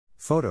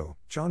Photo,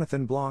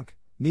 Jonathan Blanc,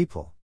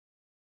 NYPL.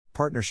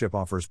 Partnership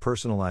offers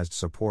personalized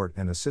support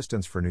and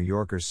assistance for New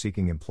Yorkers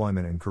seeking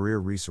employment and career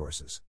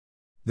resources.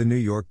 The New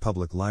York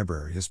Public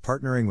Library is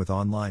partnering with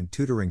online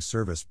tutoring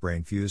service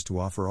BrainFuse to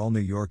offer all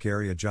New York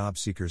area job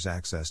seekers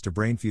access to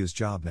BrainFuse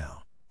Job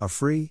Now, a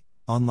free,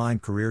 online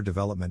career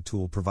development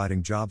tool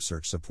providing job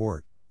search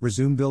support,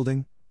 resume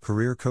building,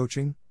 career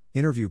coaching,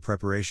 interview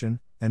preparation,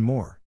 and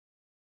more.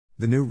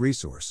 The new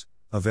resource,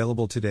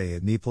 available today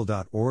at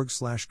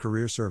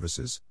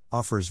nypl.org/career-services,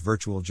 offers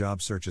virtual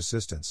job search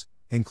assistance,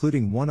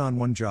 including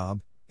one-on-one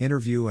job,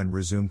 interview and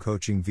resume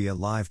coaching via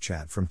live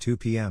chat from 2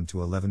 p.m.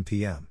 to 11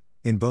 p.m.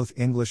 in both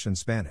English and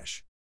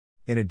Spanish.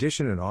 In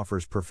addition, it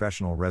offers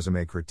professional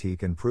resume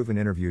critique and proven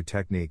interview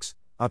techniques,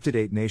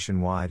 up-to-date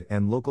nationwide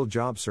and local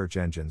job search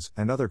engines,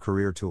 and other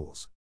career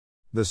tools.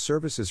 The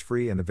service is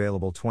free and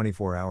available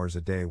 24 hours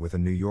a day with a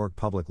New York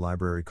Public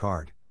Library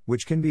card,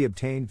 which can be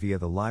obtained via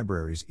the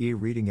library's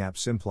e-reading app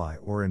Simply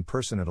or in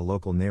person at a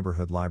local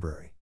neighborhood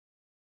library.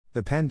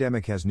 The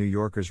pandemic has New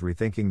Yorkers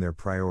rethinking their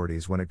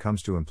priorities when it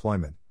comes to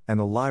employment, and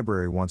the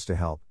library wants to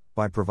help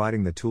by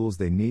providing the tools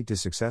they need to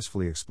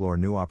successfully explore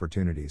new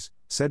opportunities,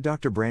 said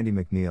Dr. Brandy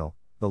McNeil,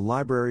 the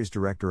library's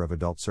Director of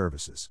Adult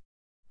Services.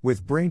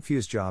 With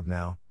BrainFuse Job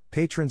Now,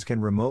 patrons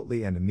can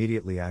remotely and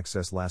immediately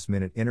access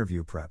last-minute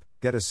interview prep,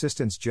 get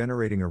assistance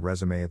generating a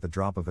resume at the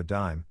drop of a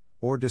dime,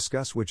 or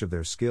discuss which of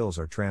their skills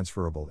are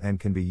transferable and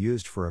can be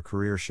used for a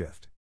career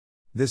shift.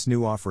 This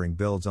new offering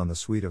builds on the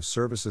suite of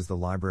services the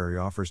library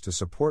offers to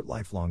support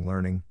lifelong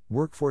learning,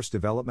 workforce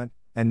development,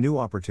 and new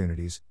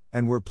opportunities,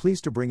 and we're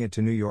pleased to bring it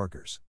to New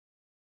Yorkers.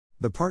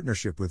 The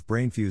partnership with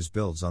BrainFuse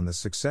builds on the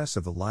success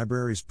of the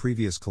library's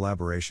previous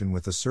collaboration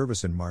with the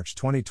service in March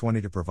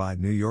 2020 to provide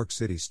New York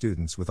City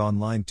students with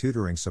online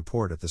tutoring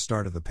support at the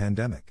start of the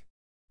pandemic.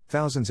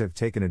 Thousands have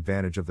taken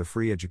advantage of the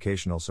free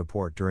educational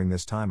support during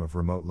this time of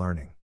remote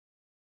learning.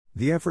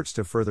 The efforts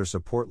to further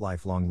support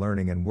lifelong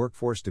learning and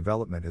workforce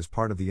development is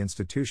part of the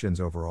institution's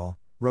overall,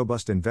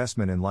 robust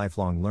investment in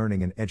lifelong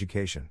learning and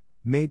education,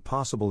 made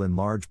possible in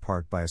large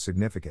part by a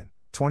significant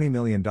 $20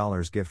 million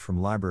gift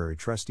from library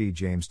trustee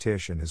James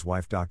Tisch and his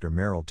wife Dr.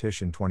 Merrill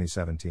Tisch in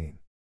 2017.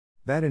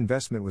 That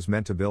investment was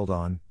meant to build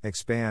on,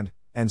 expand,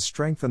 and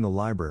strengthen the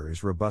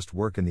library's robust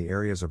work in the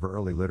areas of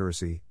early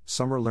literacy,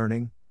 summer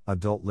learning,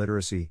 adult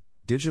literacy,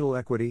 digital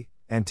equity,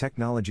 and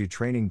technology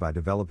training by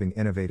developing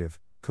innovative,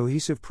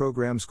 cohesive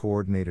programs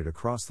coordinated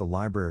across the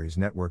library's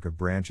network of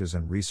branches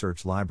and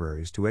research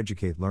libraries to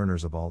educate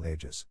learners of all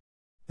ages.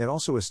 It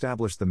also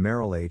established the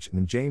Merrill H.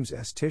 and James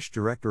S. Tisch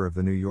Director of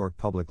the New York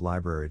Public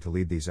Library to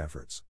lead these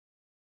efforts.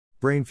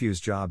 BrainFuse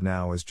Job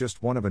Now is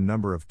just one of a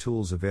number of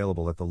tools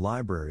available at the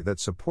library that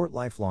support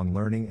lifelong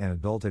learning and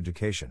adult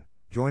education,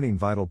 joining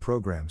vital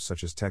programs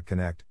such as Tech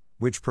Connect,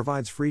 which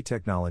provides free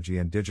technology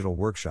and digital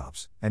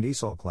workshops, and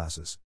ESOL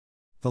classes.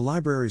 The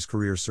library's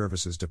Career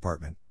Services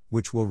Department,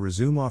 which will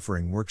resume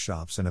offering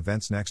workshops and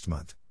events next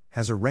month,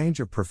 has a range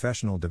of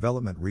professional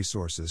development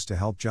resources to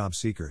help job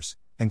seekers,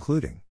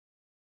 including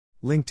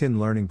LinkedIn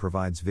Learning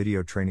provides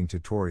video training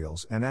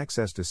tutorials and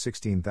access to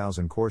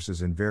 16,000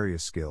 courses in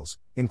various skills,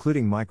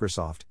 including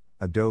Microsoft,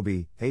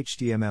 Adobe,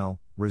 HTML,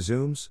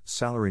 resumes,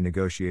 salary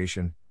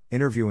negotiation,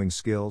 interviewing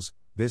skills,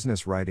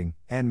 business writing,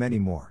 and many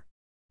more.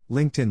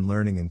 LinkedIn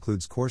Learning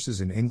includes courses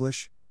in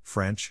English,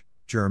 French,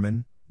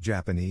 German,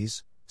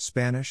 Japanese,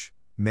 Spanish,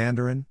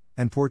 Mandarin,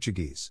 and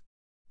Portuguese.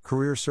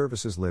 Career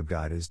Services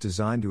LibGuide is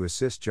designed to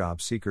assist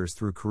job seekers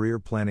through career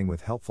planning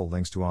with helpful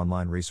links to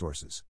online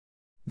resources.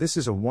 This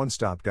is a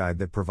one-stop guide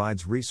that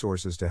provides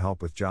resources to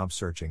help with job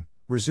searching,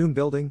 resume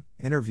building,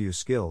 interview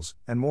skills,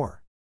 and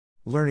more.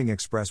 Learning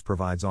Express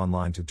provides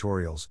online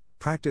tutorials,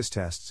 practice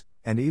tests,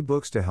 and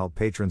e-books to help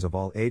patrons of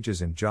all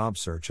ages in job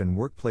search and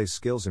workplace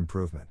skills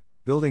improvement,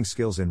 building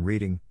skills in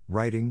reading,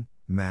 writing,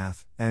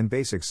 math, and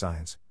basic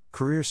science,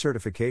 career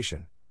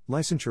certification,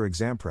 licensure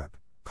exam prep,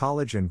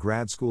 college and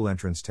grad school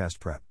entrance test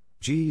prep,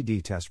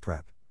 GED test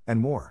prep, and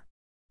more.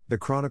 The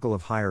Chronicle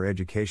of Higher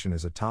Education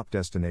is a top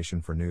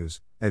destination for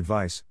news,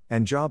 advice,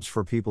 and jobs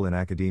for people in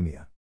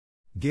academia.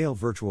 Gale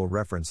Virtual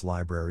Reference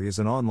Library is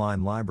an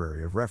online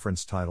library of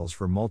reference titles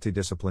for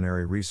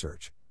multidisciplinary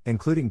research,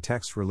 including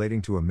texts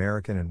relating to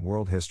American and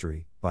world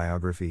history,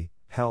 biography,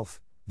 health,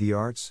 the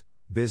arts,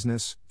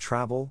 business,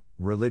 travel,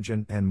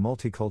 religion, and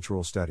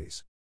multicultural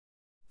studies.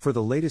 For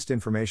the latest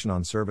information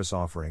on service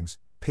offerings,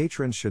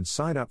 patrons should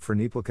sign up for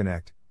NYPL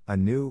Connect, a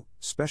new,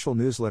 special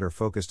newsletter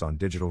focused on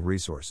digital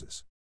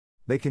resources.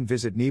 They can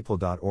visit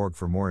nypl.org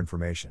for more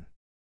information.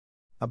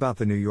 About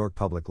the New York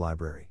Public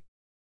Library.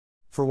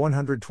 For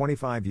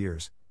 125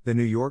 years, the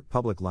New York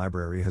Public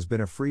Library has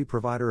been a free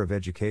provider of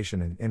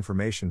education and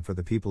information for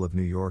the people of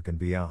New York and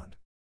beyond.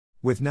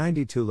 With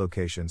 92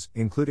 locations,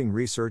 including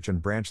research and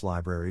branch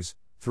libraries,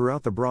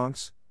 throughout the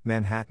Bronx,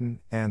 Manhattan,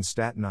 and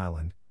Staten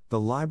Island, the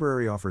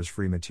library offers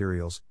free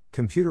materials,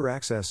 computer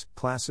access,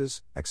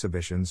 classes,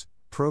 exhibitions,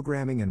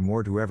 programming and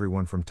more to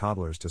everyone from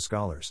toddlers to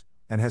scholars,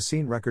 and has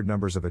seen record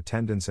numbers of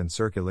attendance and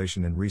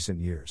circulation in recent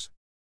years.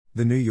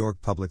 The New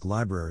York Public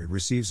Library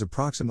receives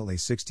approximately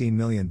 16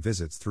 million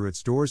visits through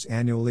its doors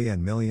annually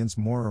and millions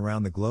more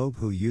around the globe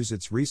who use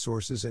its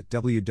resources at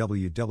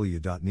www.nepal.org.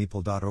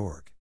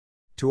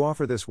 To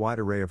offer this wide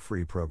array of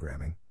free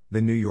programming,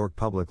 the New York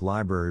Public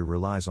Library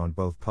relies on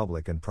both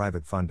public and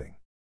private funding.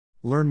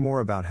 Learn more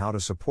about how to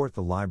support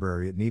the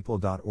library at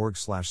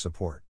nepal.org/support.